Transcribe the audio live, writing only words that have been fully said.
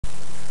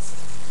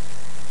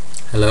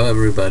Hello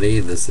everybody,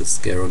 this is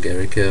Gero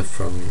Gericke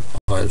from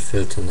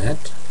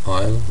oil-filter.net,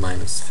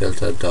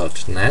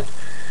 oil-filter.net,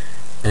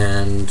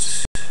 and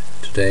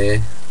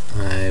today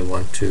I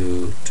want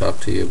to talk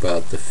to you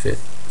about the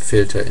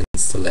filter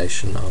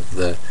installation of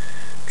the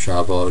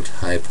Trabold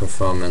high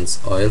performance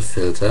oil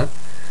filter,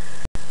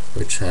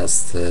 which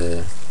has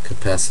the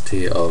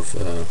capacity of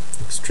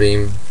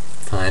extreme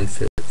fine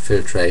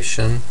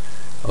filtration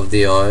of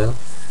the oil,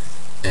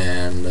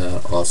 and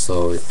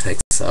also it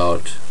takes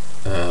out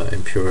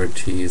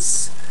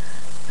impurities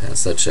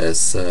such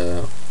as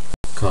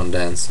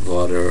condensed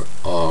water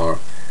or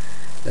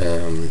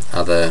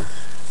other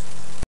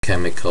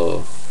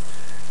chemical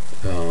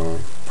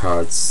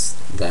parts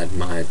that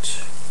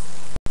might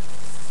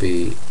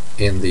be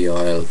in the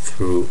oil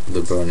through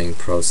the burning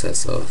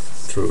process or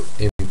through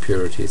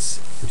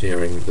impurities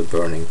during the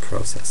burning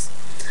process.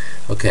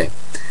 Okay,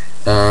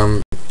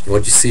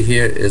 what you see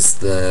here is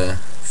the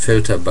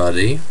filter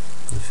body.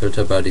 The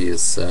filter body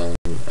is an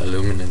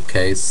aluminum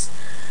case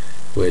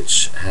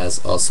which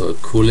has also a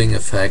cooling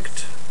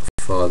effect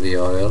for the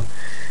oil.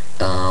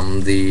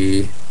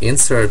 The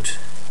insert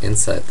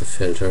inside the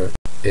filter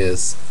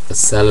is a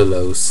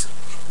cellulose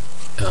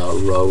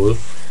roll.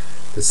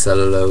 The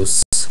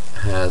cellulose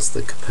has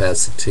the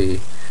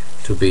capacity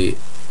to be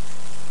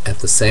at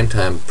the same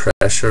time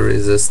pressure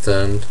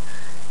resistant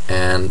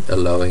and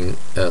allowing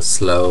a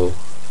slow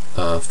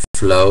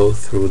flow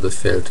through the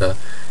filter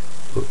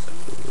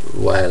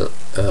while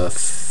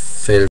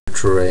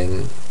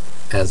filtering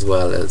as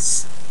well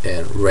as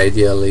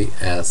radially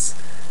as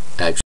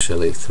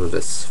actually through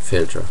this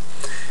filter.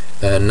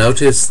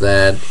 Notice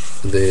that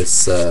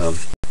this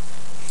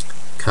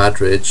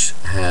cartridge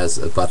has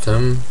a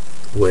bottom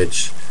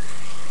which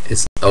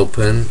is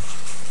open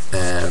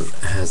and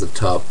has a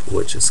top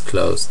which is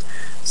closed,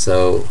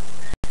 so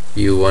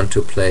you want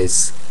to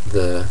place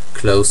the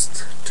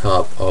closed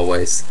top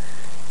always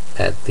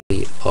at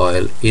the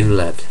oil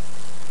inlet,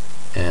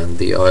 and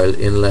the oil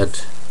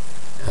inlet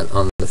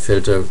on the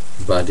filter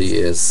body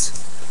is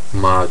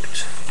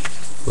marked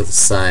with a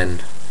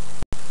sign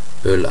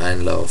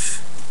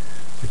Öleinlauf,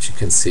 which you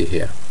can see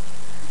here.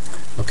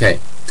 Okay,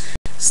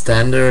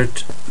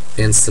 standard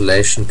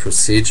installation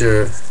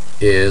procedure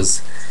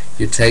is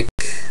you take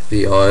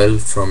the oil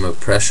from a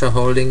pressure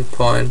holding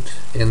point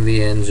in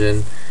the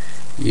engine,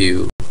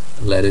 you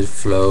let it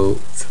flow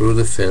through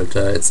the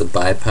filter. It's a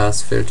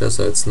bypass filter,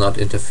 so it's not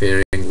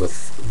interfering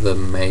with the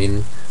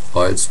main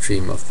oil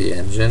stream of the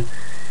engine,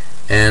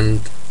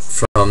 and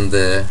from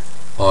the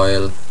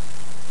oil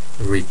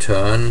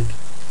return,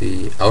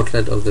 the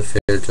outlet of the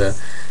filter,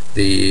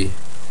 the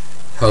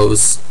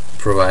hose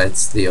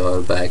provides the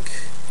oil back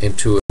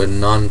into a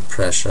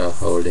non-pressure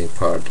holding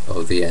part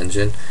of the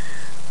engine.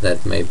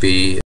 That may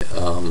be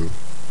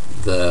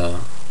the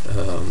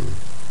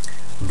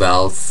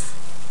valve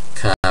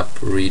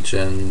cap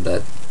region,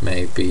 that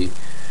may be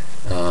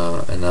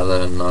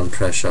another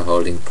non-pressure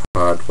holding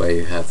part where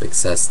you have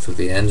access to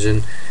the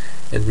engine.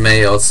 It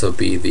may also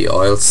be the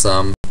oil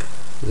sump,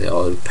 the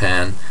oil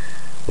pan,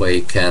 where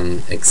you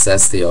can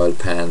access the oil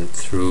pan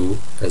through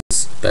a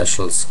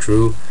special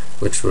screw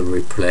which will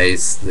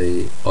replace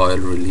the oil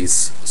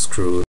release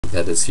screw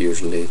that is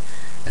usually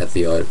at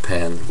the oil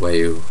pan where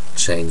you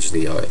change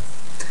the oil.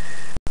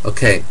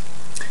 Okay,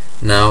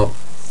 now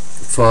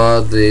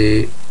for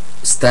the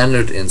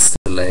standard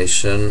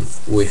installation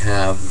we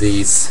have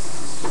these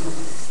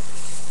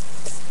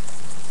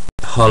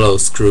hollow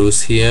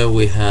screws here.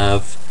 We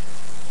have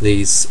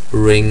these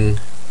ring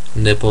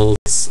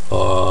nipples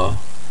or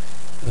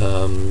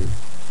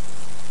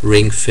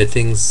ring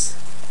fittings,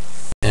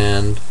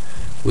 and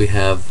we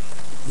have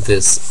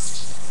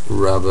this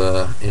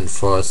rubber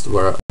enforced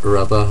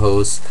rubber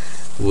hose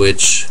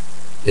which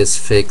is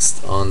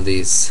fixed on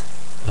these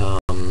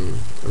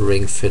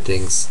ring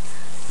fittings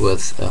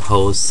with a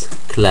hose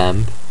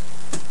clamp,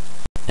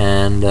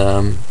 and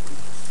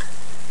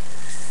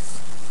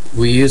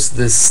we use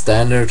this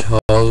standard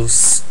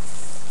hose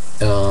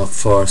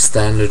for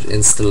standard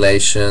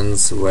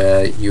installations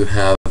where you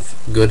have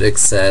good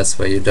access,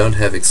 where you don't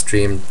have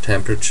extreme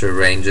temperature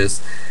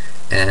ranges,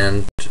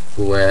 and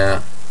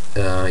where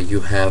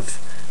you have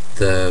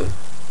the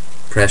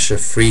pressure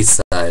free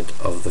side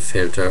of the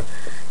filter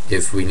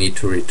if we need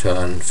to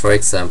return, for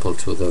example,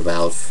 to the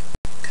valve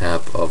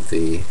cap of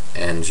the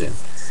engine.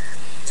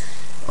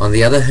 On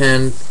the other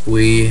hand,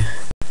 we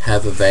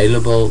have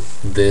available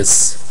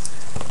this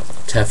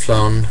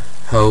Teflon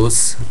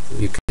hose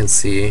you can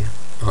see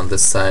on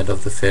this side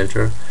of the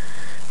filter.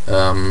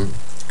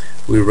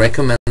 We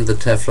recommend the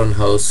Teflon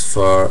hose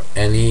for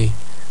any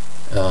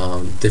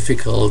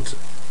difficult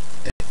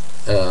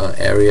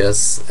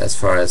areas as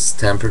far as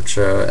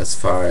temperature, as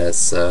far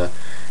as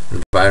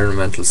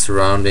environmental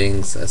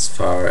surroundings, as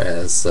far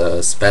as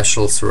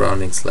special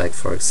surroundings like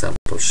for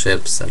example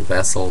ships and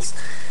vessels,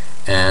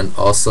 and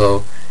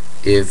also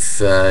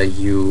if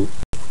you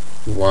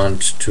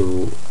want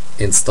to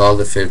install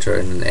the filter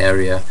in an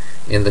area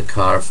in the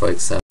car, for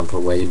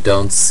example, where you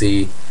don't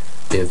see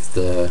if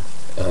the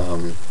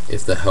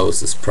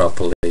hose is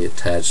properly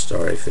attached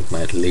or if it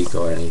might leak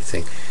or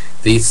anything,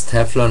 these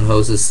Teflon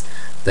hoses,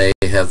 they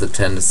have the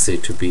tendency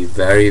to be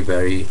very,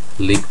 very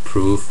leak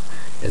proof.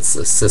 It's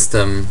a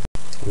system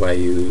where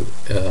you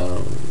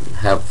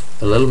have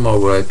a little more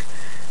work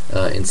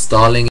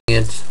installing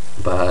it,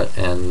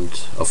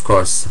 and of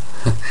course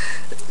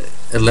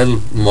a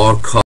little more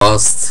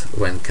cost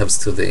when it comes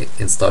to the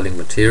installing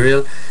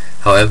material.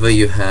 However,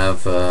 you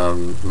have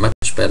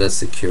much better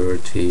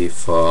security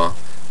for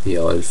the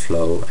oil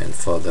flow and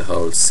for the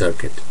whole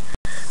circuit.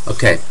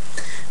 Okay,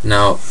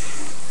 now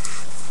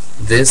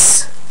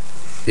this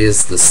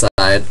is the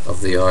side of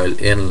the oil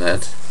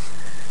inlet,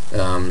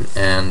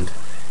 and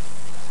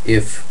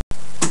if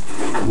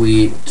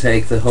we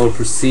take the whole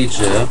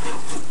procedure,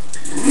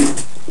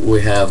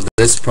 we have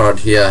this part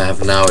here. I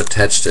have now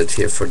attached it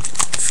here for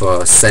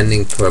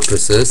sending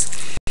purposes.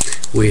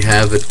 We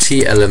have a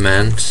T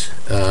element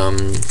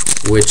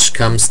which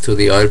comes to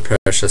the oil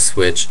pressure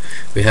switch.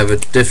 We have a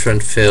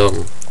different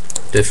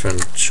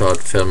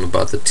short film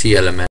about the T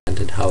element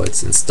and how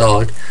it's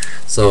installed,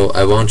 so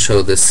I won't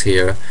show this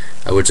here.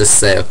 I will just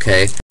say,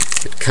 okay,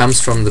 it comes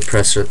from the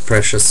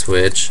pressure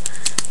switch.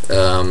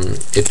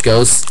 It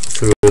goes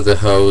through the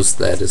hose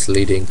that is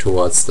leading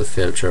towards the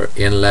filter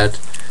inlet,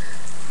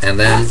 and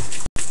then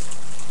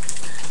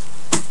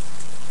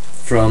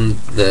from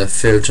the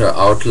filter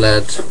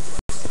outlet,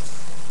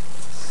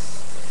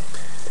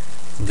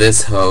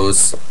 this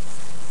hose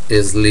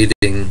is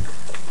leading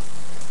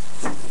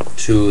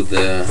to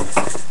the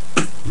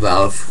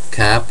valve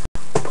cap.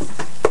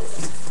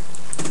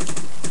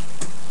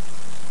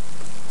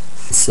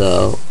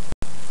 So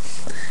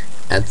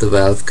at the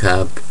valve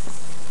cap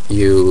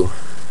you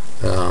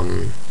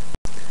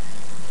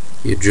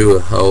drew a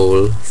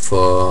hole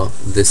for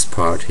this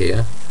part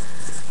here.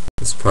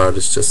 This part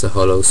is just a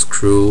hollow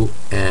screw,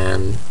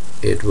 and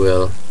it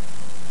will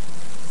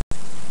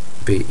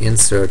be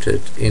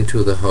inserted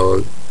into the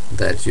hole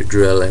that you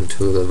drill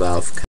into the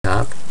valve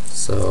cap.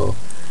 So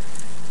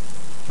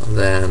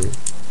then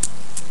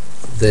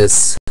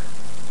this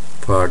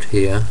part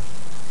here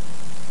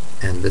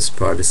and this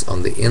part is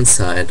on the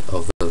inside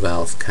of the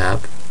valve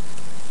cap,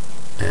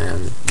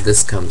 and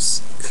this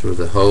comes through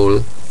the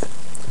hole,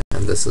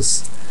 and this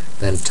is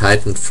then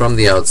tightened from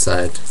the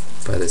outside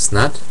by this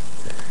nut.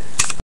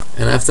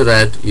 And after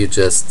that you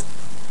just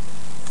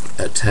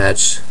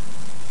attach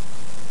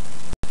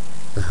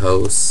the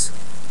hose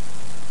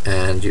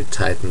and you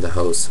tighten the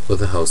hose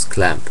with a hose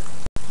clamp.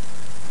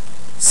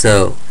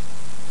 So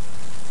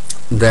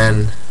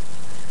then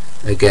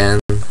again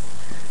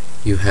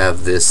you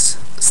have this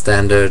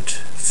standard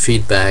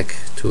feedback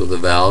to the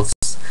valves.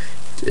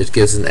 It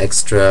gives an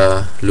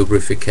extra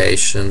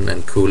lubrication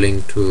and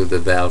cooling to the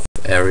valve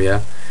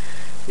area.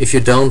 If you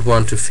don't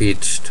want to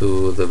feed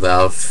to the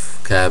valve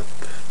cap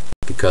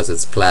because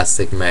it's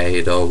plastic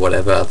made or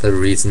whatever other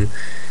reason,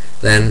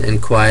 then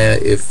inquire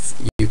if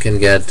you can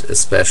get a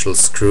special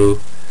screw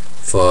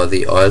for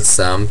the oil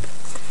sump.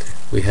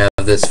 We have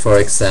this, for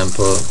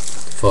example,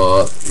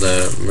 for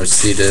the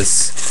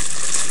Mercedes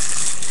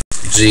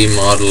G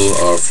model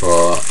or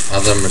for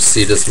other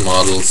Mercedes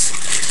models.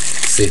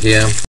 See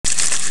here.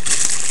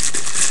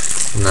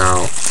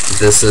 Now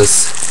this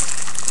is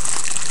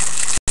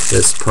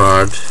this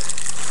part.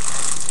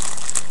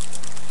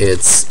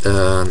 It's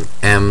an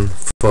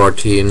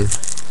M14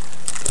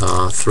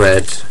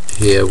 thread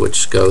here,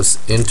 which goes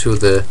into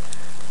the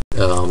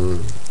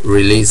oil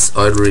release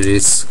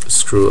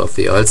screw of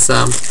the oil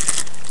sump,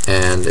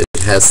 and it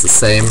has the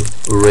same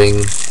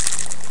ring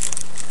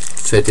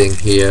fitting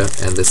here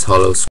and this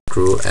hollow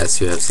screw as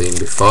you have seen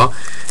before.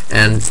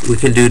 And we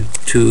can do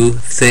two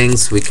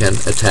things. We can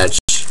attach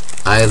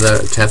either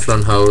a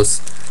Teflon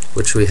hose,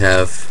 which we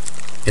have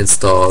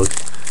installed,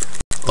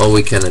 or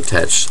we can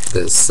attach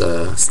this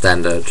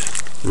standard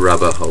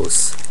rubber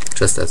hose,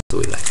 just as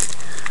we like.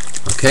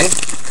 Okay,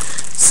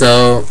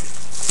 so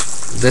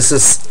this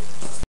is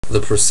the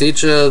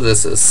procedure,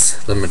 this is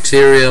the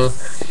material,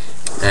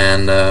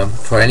 and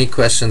for any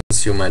questions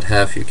you might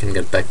have, you can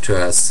get back to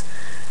us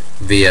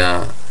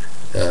via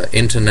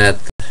internet,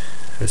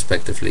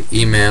 respectively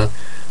email,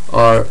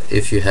 or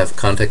if you have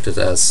contacted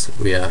us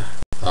via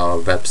our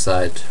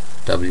website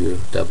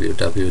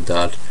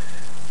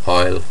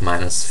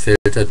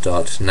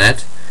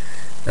www.oil-filter.net.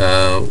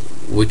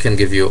 We can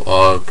give you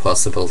all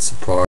possible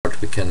support.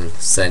 We can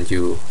send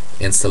you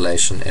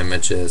installation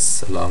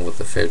images along with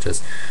the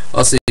filters.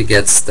 Also, you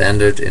get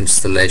standard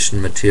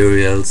installation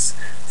materials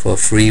for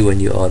free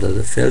when you order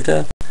the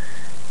filter,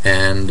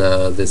 and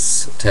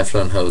this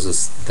Teflon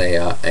hoses, they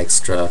are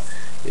extra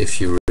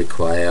if you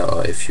require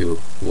or if you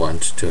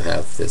want to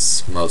have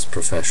this most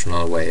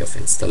professional way of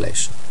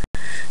installation.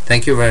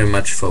 Thank you very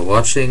much for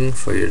watching,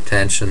 for your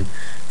attention.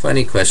 For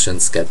any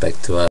questions, get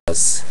back to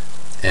us,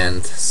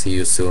 and see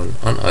you soon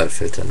on Oil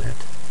Filter Net.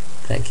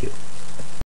 Thank you.